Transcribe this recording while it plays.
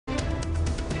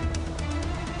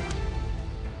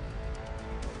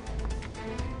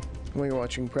Well, you're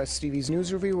watching Press TV's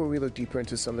News Review, where we look deeper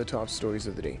into some of the top stories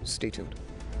of the day. Stay tuned.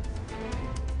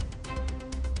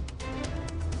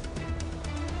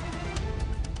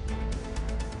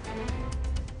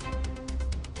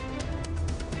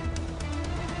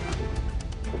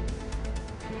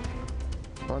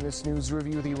 On this news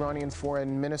review, the Iranian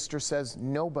foreign minister says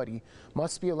nobody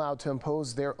must be allowed to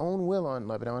impose their own will on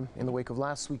Lebanon in the wake of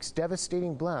last week's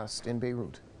devastating blast in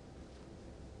Beirut.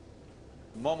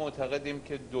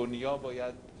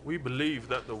 We believe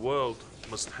that the world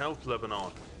must help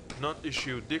Lebanon, not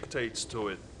issue dictates to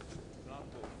it.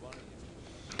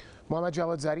 Mohammad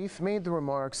Zarif made the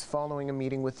remarks following a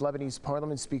meeting with Lebanese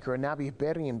Parliament Speaker Nabi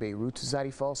Berri in Beirut.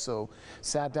 Zarif also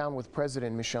sat down with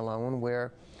President Michel Aoun,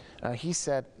 where he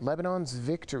said Lebanon's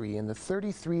victory in the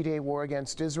 33-day war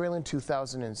against Israel in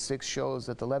 2006 shows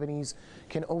that the Lebanese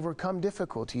can overcome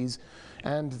difficulties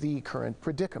and the current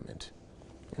predicament.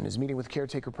 In his meeting with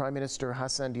caretaker Prime Minister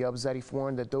Hassan Diab, Zarif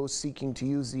warned that those seeking to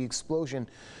use the explosion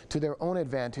to their own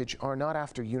advantage are not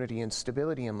after unity and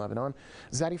stability in Lebanon.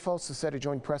 Zarif also said a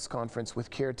joint press conference with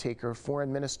caretaker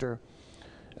Foreign Minister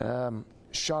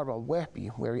Shar al-Wehbi,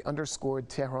 where he underscored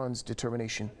Tehran's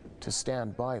determination to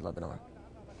stand by Lebanon.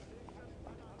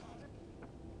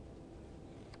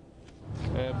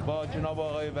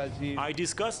 I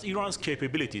discussed Iran's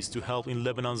capabilities to help in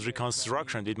Lebanon's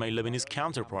reconstruction with my Lebanese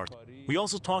counterpart. We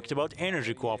also talked about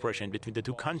energy cooperation between the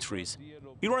two countries.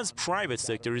 Iran's private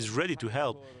sector is ready to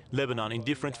help Lebanon in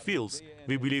different fields.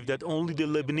 We believe that only the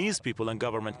Lebanese people and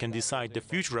government can decide the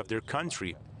future of their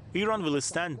country. Iran will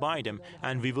stand by them,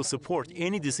 and we will support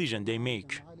any decision they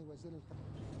make.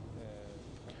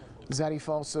 Zarif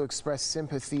also expressed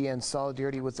sympathy and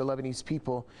solidarity with the Lebanese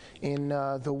people in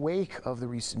the wake of the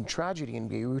recent tragedy in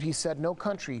Beirut. He said no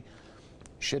country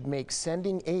should make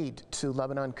sending aid to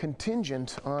Lebanon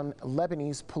contingent on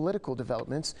Lebanese political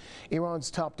developments.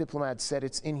 Iran's top diplomat said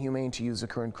it's inhumane to use the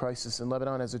current crisis in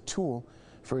Lebanon as a tool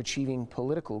for achieving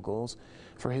political goals.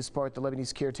 For his part, the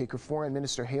Lebanese caretaker foreign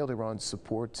minister hailed Iran's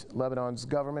support. Lebanon's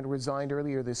government resigned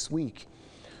earlier this week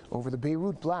over the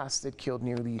Beirut blast that killed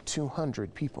nearly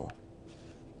 200 people.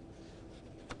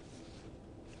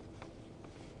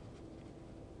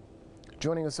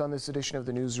 Joining us on this edition of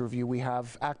the News Review, we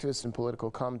have activist and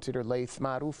political commentator Laith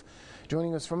Marouf.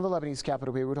 Joining us from the Lebanese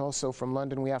capital, Beirut, also from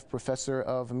London, we have Professor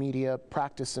of Media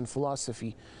Practice and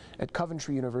Philosophy at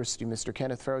Coventry University, Mr.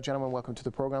 Kenneth. Fero, gentlemen, welcome to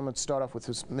the program. Let's start off with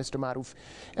Mr. Marouf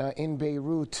in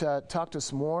Beirut. Talk to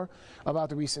us more about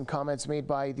the recent comments made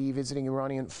by the visiting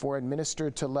Iranian foreign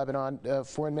minister to Lebanon.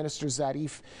 Foreign Minister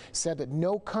Zarif said that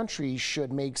no country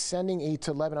should make sending aid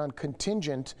to Lebanon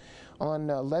contingent on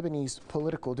Lebanese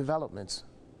political developments.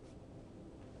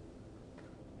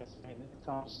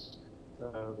 Yes,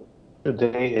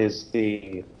 today is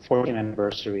the 14th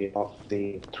anniversary of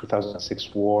the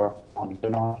 2006 war on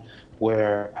Lebanon,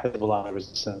 where Hezbollah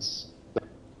resistance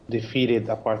defeated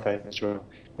apartheid Israel.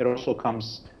 It also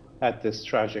comes at this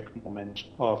tragic moment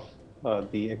of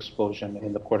the explosion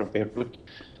in the port of Beirut.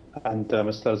 And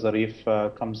Mr.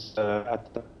 Zarif comes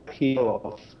at the heel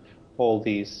of all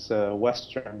these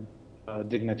Western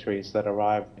dignitaries that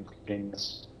arrived, including,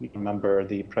 you remember,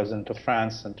 the President of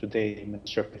France, and today the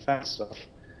Minister of Defense of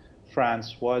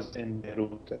France was in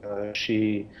Beirut.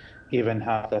 She even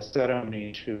had a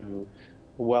ceremony to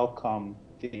welcome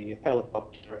the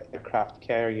helicopter aircraft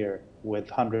carrier with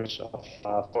hundreds of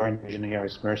foreign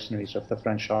engineers, mercenaries of the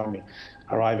French army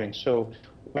arriving. So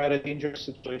we're at a dangerous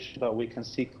situation, but we can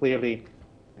see clearly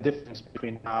the difference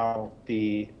between how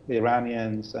the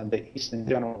Iranians and the East in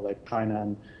general, like China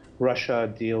and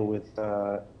Russia, deal with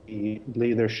the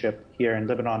leadership here in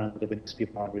Lebanon, and Lebanese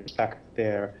people respect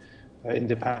their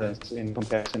independence in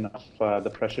comparison of the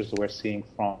pressures that we're seeing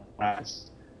from France,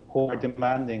 who are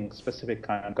demanding specific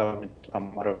kind of government to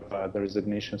come out of the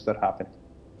resignations that happened.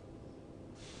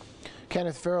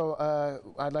 Kenneth, Fero,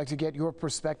 I'd like to get your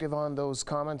perspective on those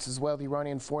comments as well. The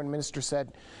Iranian foreign minister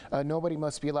said nobody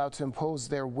must be allowed to impose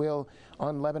their will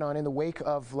on Lebanon in the wake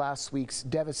of last week's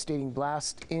devastating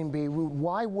blast in Beirut.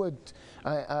 Why would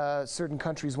certain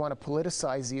countries want to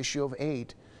politicize the issue of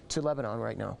aid to Lebanon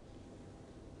right now?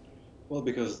 Well,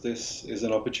 because this is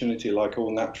an opportunity, like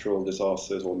all natural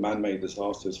disasters or man-made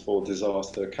disasters, for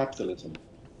disaster capitalism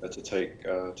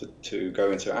to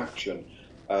go into action.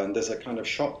 And there's a kind of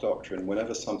shock doctrine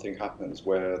whenever something happens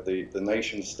where the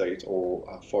nation state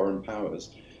or foreign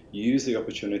powers use the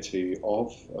opportunity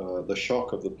of the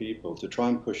shock of the people to try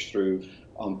and push through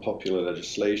unpopular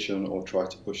legislation or try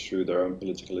to push through their own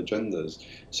political agendas.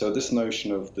 So this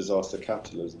notion of disaster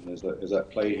capitalism is at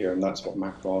play here, and that's what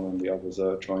Macron and the others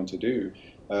are trying to do.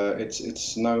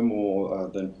 It's no more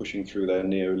than pushing through their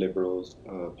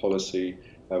neoliberal policy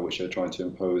which they're trying to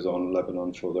impose on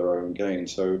Lebanon for their own gain.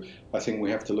 So I think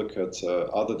we have to look at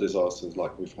other disasters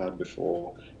like we've had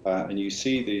before, and you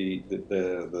see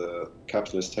the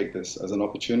capitalists take this as an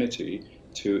opportunity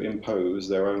to impose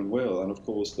their own will. And of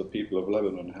course, the people of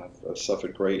Lebanon have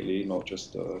suffered greatly, not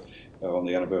just on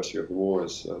the anniversary of the war,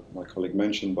 as my colleague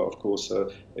mentioned, but of course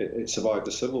it survived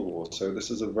the civil war. So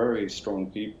this is a very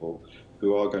strong people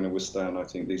who are going to withstand, I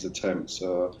think, these attempts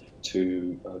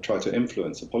to try to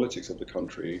influence the politics of the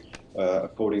country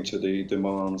according to the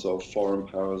demands of foreign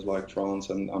powers like France,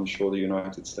 and I'm sure the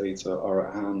United States are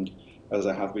at hand, as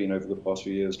they have been over the past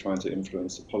few years, trying to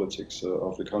influence the politics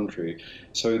of the country.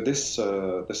 So this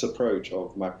approach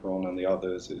of Macron and the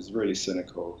others is really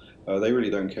cynical. They really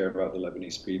don't care about the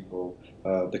Lebanese people.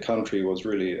 The country was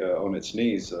really on its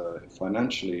knees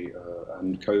financially,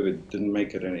 and COVID didn't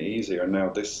make it any easier. And now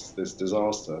this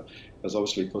disaster has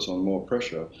obviously put on more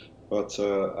pressure. But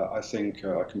I think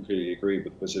I completely agree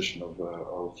with the position of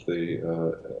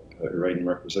the Iranian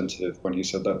representative when he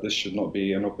said that this should not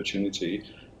be an opportunity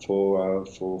for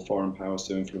foreign powers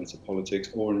to influence the politics,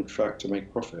 or in fact to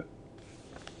make profit.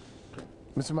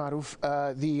 Mr. Marouf,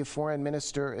 the foreign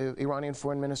minister, Iranian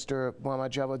foreign minister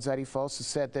Mohammad Javad Zarif also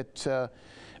said that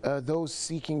those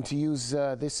seeking to use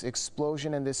this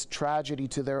explosion and this tragedy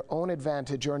to their own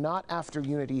advantage are not after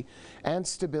unity and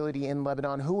stability in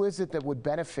Lebanon. Who is it that would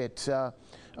benefit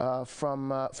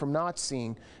from not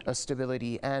seeing a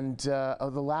stability and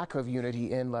the lack of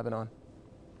unity in Lebanon?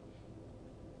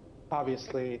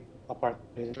 Obviously,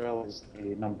 apartheid Israel is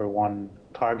the #1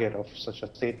 target of such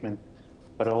a statement.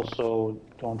 But also,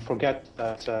 don't forget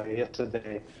that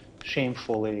yesterday,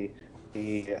 shamefully,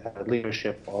 the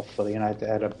leadership of the United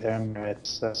Arab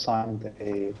Emirates signed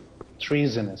a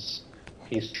treasonous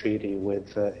peace treaty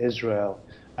with Israel,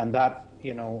 and that,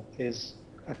 is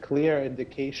a clear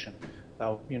indication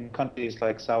that countries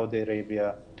like Saudi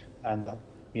Arabia and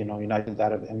United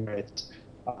Arab Emirates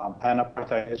and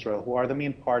apartheid Israel, who are the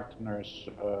main partners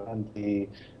and the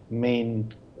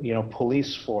main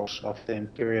police force of the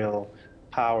imperial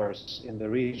powers in the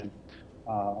region,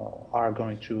 are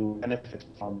going to benefit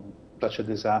from such a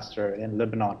disaster in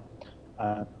Lebanon.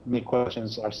 Many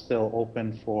questions are still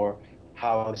open for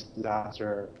how this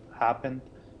disaster happened,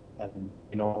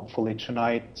 and hopefully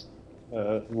tonight,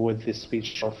 with the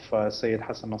speech of Sayyid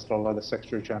Hassan Nasrallah, the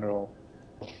Secretary General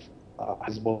of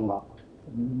Hezbollah,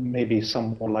 maybe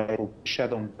some more light will be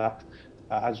shed on that.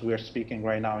 As we are speaking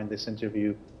right now in this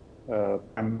interview,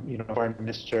 Foreign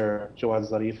Minister Jawad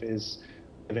Zarif is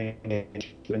giving an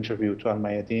interview to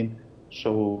Al-Mayadeen.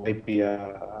 So maybe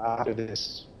after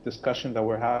this discussion that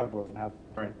we're having, we're going to have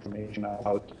more information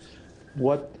about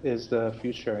what is the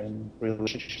future in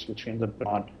relationships between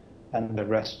Lebanon and the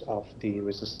rest of the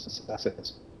resistance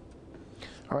assets.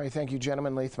 All right, thank you,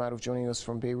 gentlemen. Laith, Marouf joining us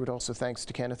from Beirut. Also, thanks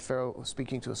to Kenneth, Fero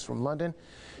speaking to us from London.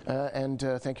 And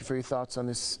thank you for your thoughts on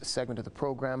this segment of the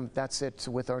program. That's it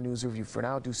with our news review for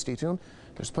now. Do stay tuned.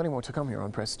 There's plenty more to come here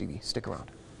on Press TV. Stick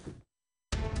around.